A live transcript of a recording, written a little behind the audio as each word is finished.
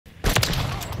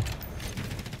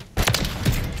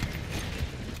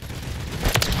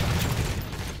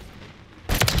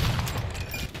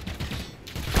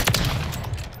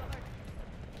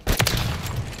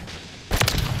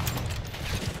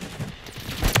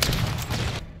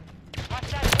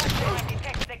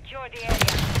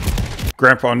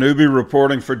Grandpa Nooby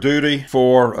reporting for duty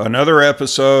for another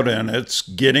episode, and it's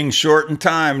getting short in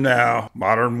time now.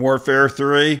 Modern Warfare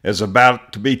 3 is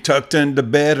about to be tucked into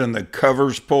bed and the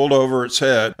covers pulled over its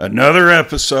head. Another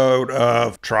episode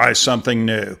of Try Something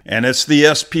New, and it's the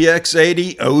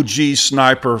SPX80 OG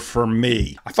sniper for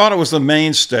me. I thought it was the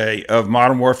mainstay of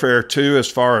Modern Warfare 2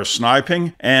 as far as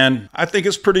sniping, and I think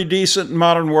it's pretty decent in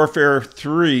Modern Warfare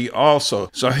 3 also.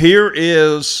 So here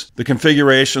is the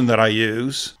configuration that I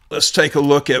use. Let's take a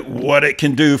look at what it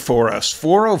can do for us.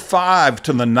 405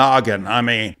 to the noggin. I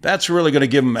mean, that's really going to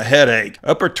give them a headache.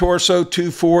 Upper torso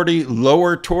 240,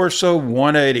 lower torso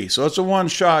 180. So it's a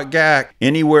one-shot Gak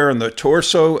anywhere in the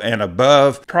torso and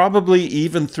above, probably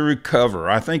even through cover.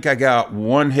 I think I got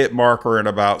one hit marker in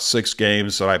about 6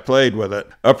 games that I played with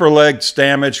it. Upper leg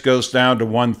damage goes down to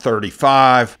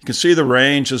 135. You can see the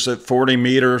range is at 40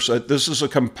 meters. This is a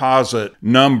composite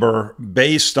number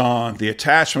based on the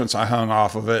attachments I hung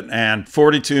off of it. And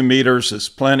 42 meters is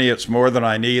plenty. It's more than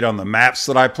I need on the maps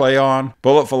that I play on.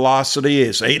 Bullet velocity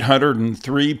is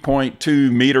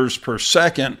 803.2 meters per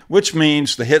second, which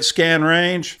means the hit scan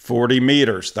range, 40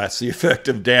 meters. That's the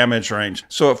effective damage range.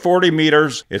 So at 40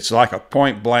 meters, it's like a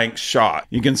point blank shot.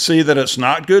 You can see that it's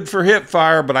not good for hip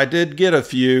fire, but I did get a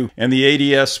few. And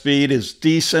the ADS speed is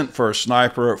decent for a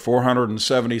sniper at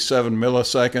 477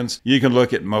 milliseconds. You can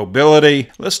look at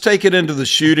mobility. Let's take it into the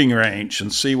shooting range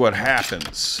and see what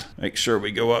happens. Make sure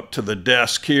we go up to the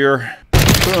desk here.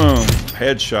 Boom,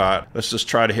 headshot. Let's just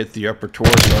try to hit the upper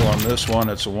torso on this one.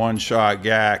 It's a one-shot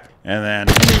Gak. And then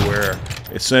anywhere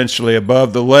essentially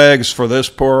above the legs for this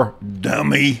poor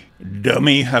dummy.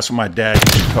 Dummy, that's what my dad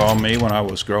used to call me when I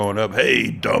was growing up.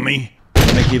 Hey, dummy. I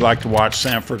think he liked to watch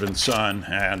Sanford and Son,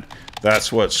 and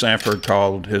that's what Sanford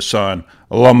called his son,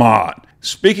 Lamont.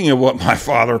 Speaking of what my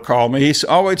father called me, he's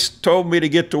always told me to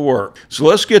get to work. So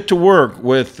let's get to work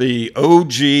with the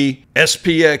OG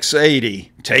SPX80.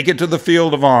 Take it to the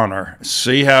field of honor.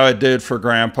 See how it did for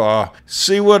Grandpa.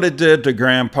 See what it did to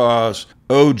Grandpa's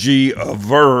OG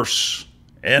averse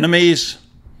enemies.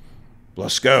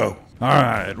 Let's go. All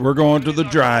right, we're going to the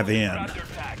drive-in.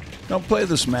 Don't play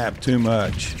this map too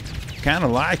much. Kind of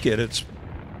like it. It's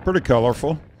pretty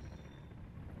colorful.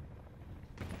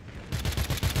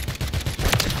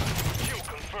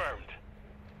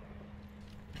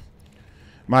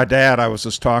 My dad, I was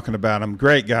just talking about him,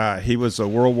 great guy. He was a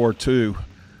World War II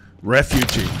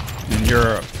refugee in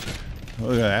Europe.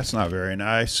 Look at that, that's not very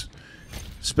nice.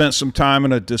 Spent some time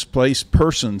in a displaced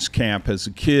persons camp as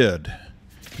a kid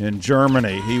in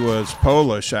Germany. He was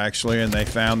Polish, actually, and they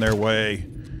found their way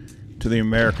to the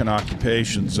American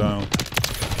occupation zone.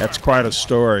 That's quite a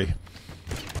story.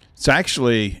 It's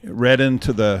actually read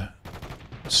into the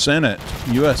Senate,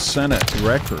 U.S. Senate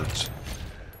records.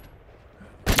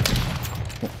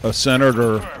 A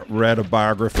senator read a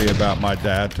biography about my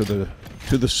dad to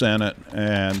the Senate,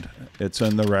 and it's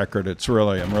in the record.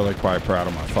 I'm really quite proud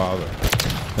of my father.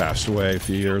 Passed away a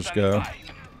few years ago.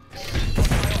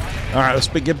 All right, let's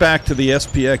get back to the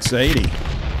SPX80.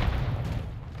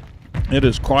 It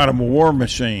is quite a war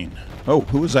machine. Oh,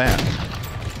 who was that?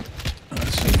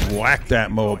 Let's whack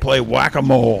that mole. Play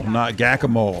Whack-A-Mole, not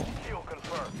Gak-A-Mole.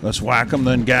 Let's whack him,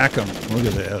 then Gak him. Look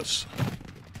at this.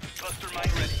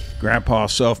 Grandpa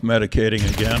self-medicating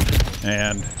again,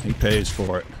 and he pays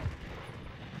for it.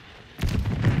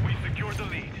 We secured the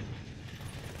lead.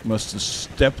 Must have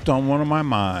stepped on one of my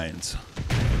mines.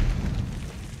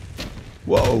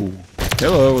 Whoa.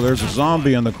 Hello, there's a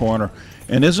zombie in the corner.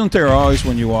 And isn't there always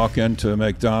when you walk into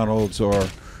McDonald's or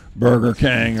Burger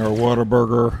King or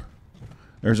Whataburger,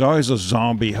 there's always a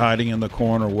zombie hiding in the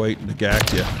corner waiting to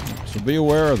Gak you. So be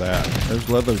aware of that. There's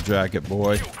Leather Jacket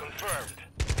Boy.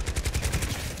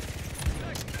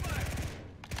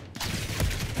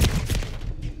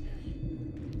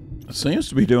 Seems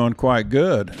to be doing quite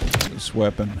good, this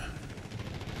weapon.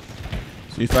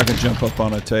 See if I can jump up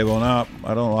on a table. No,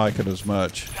 I don't like it as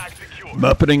much.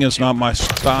 Muppeting is not my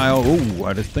style. Ooh,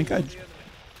 I just think I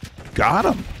got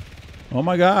him. Oh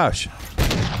my gosh.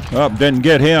 Oh, didn't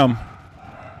get him.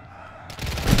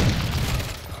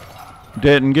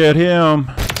 Didn't get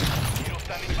him.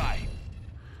 I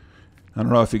don't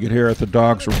know if you could hear it. The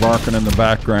dogs were barking in the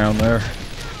background there.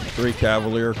 3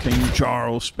 Cavalier King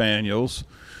Charles Spaniels.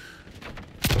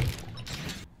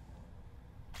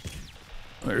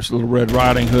 There's Little Red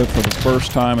Riding Hood for the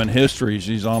first time in history.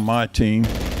 She's on my team.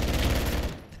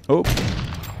 Oh,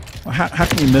 how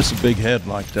can you miss a big head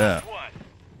like that?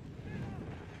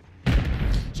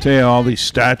 Tell you, all these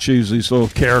statues, these little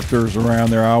characters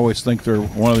around there, I always think they're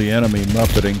one of the enemy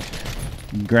muppeting.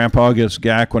 And Grandpa gets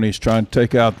Gak when he's trying to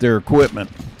take out their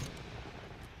equipment.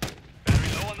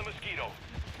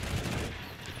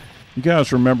 You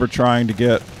guys remember trying to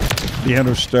get the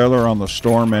Interstellar on the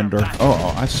Storm Ender?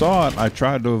 Oh, I saw it. I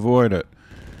tried to avoid it.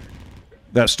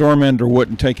 That Storm Ender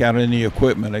wouldn't take out any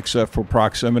equipment except for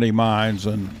proximity mines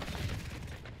and...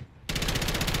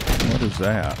 What is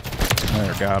that?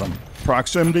 There, got him.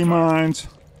 Proximity mines.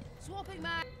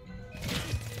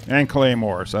 And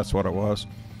claymores, that's what it was.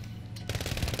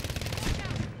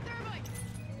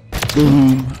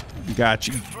 Boom. Got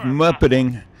you.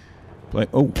 Muppeting.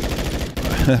 Oh,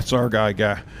 that's our guy.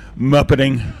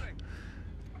 Muppeting.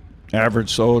 Average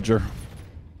soldier.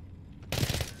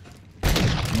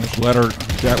 Let's let her...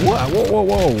 Whoa, whoa,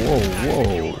 whoa,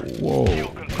 whoa, whoa, whoa.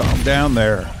 Calm down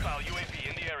there.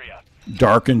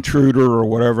 Dark Intruder or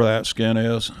whatever that skin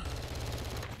is.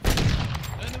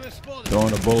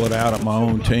 Throwing a bullet out at my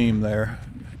own team there.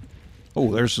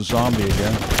 Oh, there's the zombie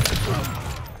again.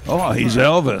 Oh, he's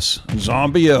Elvis.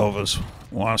 Zombie Elvis.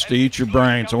 Wants to eat your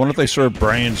brains. I wonder if they serve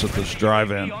brains at this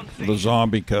drive-in for the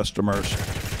zombie customers.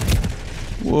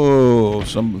 Whoa,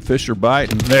 some fish are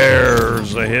biting.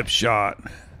 There's a hip shot.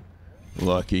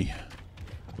 Lucky.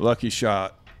 Lucky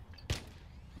shot.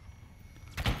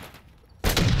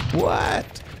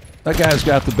 What? That guy's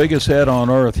got the biggest head on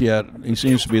earth, yet he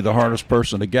seems to be the hardest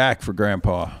person to gack for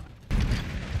Grandpa.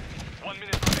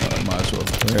 Might as well.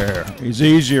 There. He's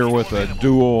easier with a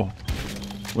duel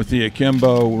with the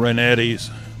Akimbo Renettis.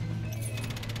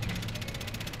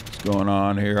 What's going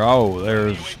on here? Oh,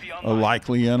 there's a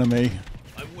likely enemy.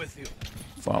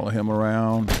 Follow him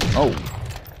around. Oh.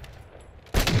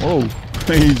 Whoa.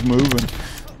 He's moving.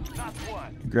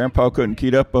 Grandpa couldn't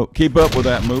keep up with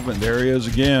that movement. There he is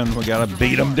again. We got to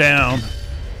beat him down.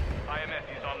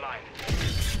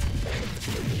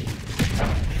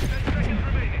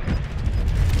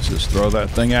 Let's just throw that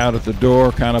thing out at the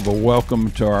door. Kind of a welcome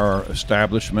to our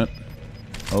establishment.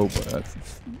 Oh,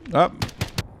 up.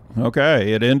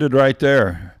 Okay, it ended right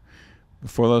there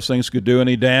before those things could do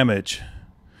any damage.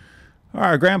 All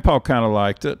right, Grandpa kind of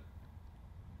liked it.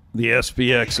 The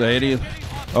SPX80.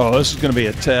 Oh, this is going to be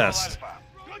a test.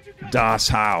 Das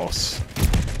Haus.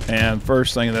 And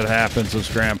first thing that happens is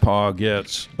Grandpa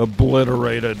gets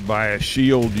obliterated by a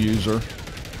shield user.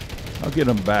 I'll get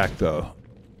him back, though.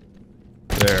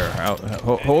 There.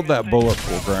 Hold that bullet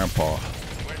for Grandpa.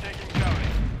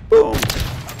 Boom.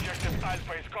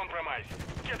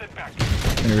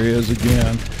 There he is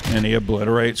again. And he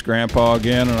obliterates Grandpa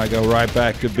again, and I go right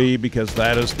back to B because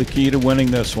that is the key to winning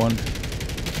this one.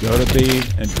 Go to B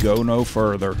and go no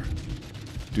further.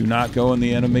 Do not go in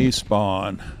the enemy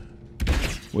spawn,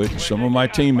 which some of my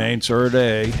teammates are at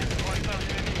A.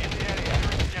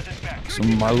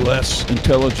 Some of my less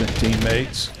intelligent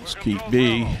teammates, let's keep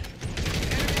B.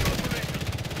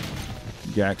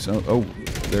 Jackson, oh,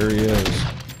 there he is.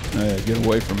 Get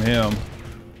away from him.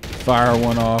 Fire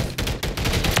one off.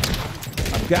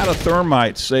 I've got a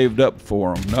thermite saved up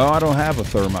for him. No, I don't have a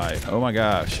thermite. Oh my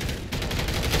gosh.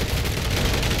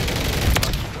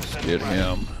 Let's get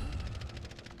him.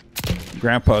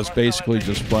 Grandpa's basically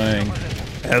just playing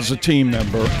as a team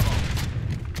member.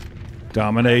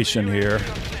 Domination here.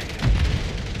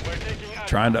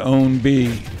 Trying to own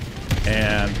B.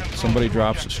 And somebody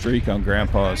drops a streak on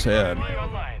Grandpa's head.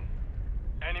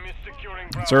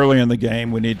 It's early in the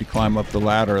game. We need to climb up the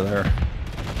ladder there.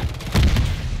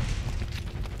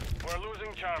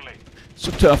 It's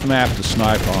a tough map to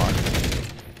snipe on.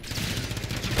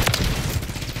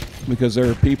 Because there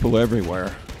are people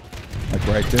everywhere. Like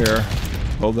right there.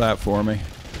 Hold that for me. I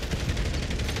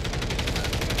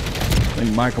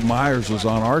think Michael Myers was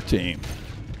on our team.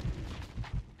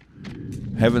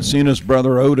 Haven't seen his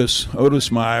brother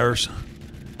Otis Myers.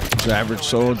 His average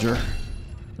soldier.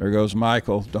 There goes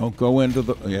Michael. Don't go into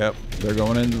the... Yep, they're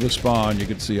going into the spawn. You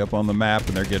can see up on the map,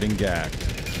 and they're getting gacked.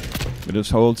 We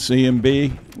just hold C and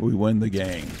B. We win the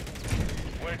game.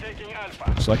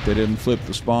 Looks like they didn't flip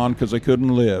the spawn because they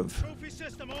couldn't live.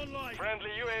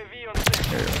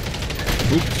 There.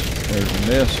 Oops, there's a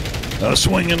miss. A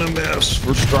swing and a miss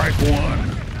for strike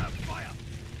one.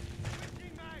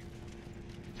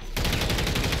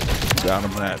 Got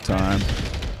him that time.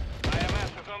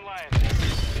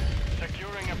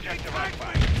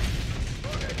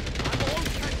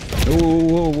 Whoa,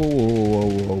 whoa, whoa,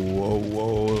 whoa, whoa, whoa,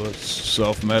 whoa. Let's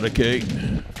self-medicate.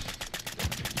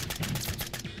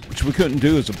 Which we couldn't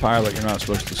do as a pilot. You're not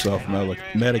supposed to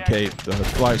self-medicate. The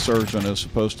flight surgeon is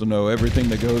supposed to know everything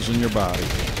that goes in your body.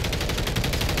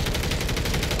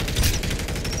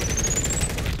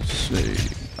 Let's see.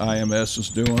 IMS is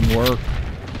doing work.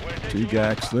 2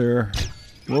 gacks there.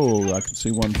 Whoa, I can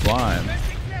see one flying.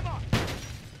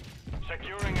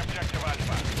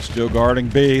 Still guarding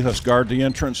B. Let's guard the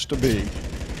entrance to B.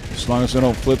 As long as they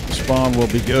don't flip the spawn, we'll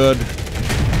be good.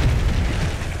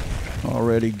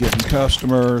 already getting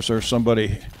customers or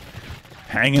somebody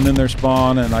hanging in their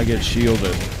spawn, and I get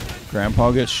shielded.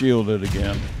 Grandpa gets shielded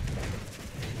again.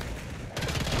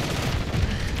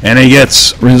 And he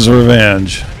gets his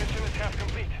revenge.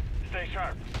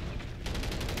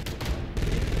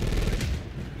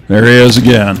 There he is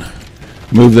again.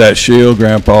 Move that shield,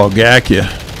 Grandpa will gack you.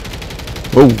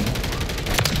 Oh,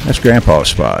 that's Grandpa's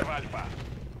spot.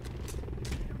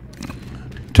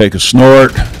 Take a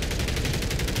snort.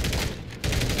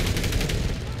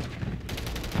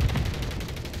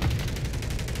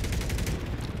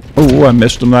 Oh, I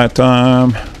missed him that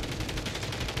time.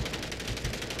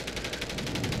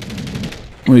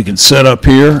 We can set up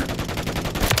here.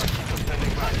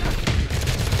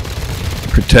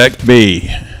 Protect B.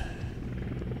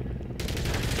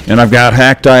 And I've got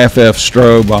hacked IFF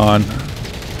strobe on.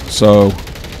 So,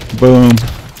 boom.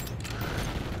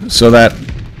 So that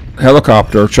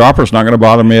helicopter, chopper's not going to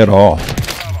bother me at all.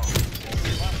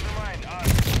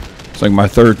 It's like my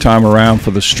third time around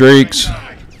for the streaks.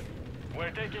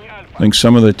 I think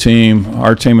some of the team,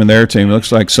 our team and their team,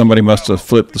 looks like somebody must have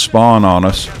flipped the spawn on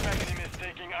us.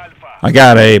 I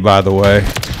got A, by the way.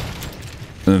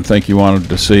 I didn't think you wanted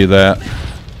to see that.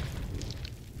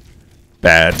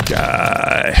 Bad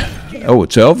guy. Oh,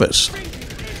 it's Elvis.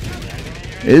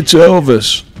 It's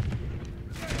Elvis.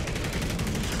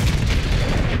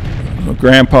 Well,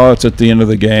 Grandpa, it's at the end of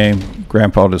the game.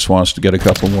 Grandpa just wants to get a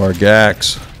couple more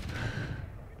gacks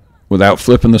without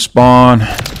flipping the spawn.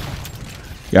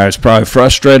 Guy's probably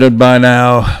frustrated by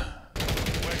now.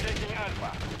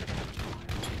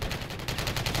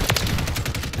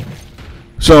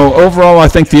 So overall, I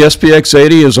think the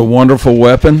SPX80 is a wonderful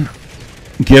weapon.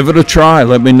 Give it a try.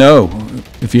 Let me know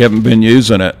if you haven't been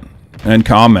using it. And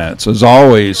comments. As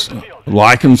always,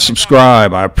 like and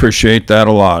subscribe. I appreciate that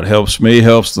a lot. Helps me,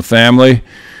 helps the family,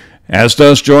 as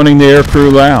does joining the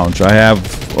Aircrew Lounge. I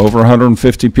have over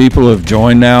 150 people who have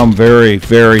joined now. I'm very,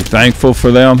 very thankful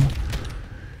for them.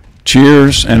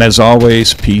 Cheers, and as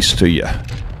always, peace to you.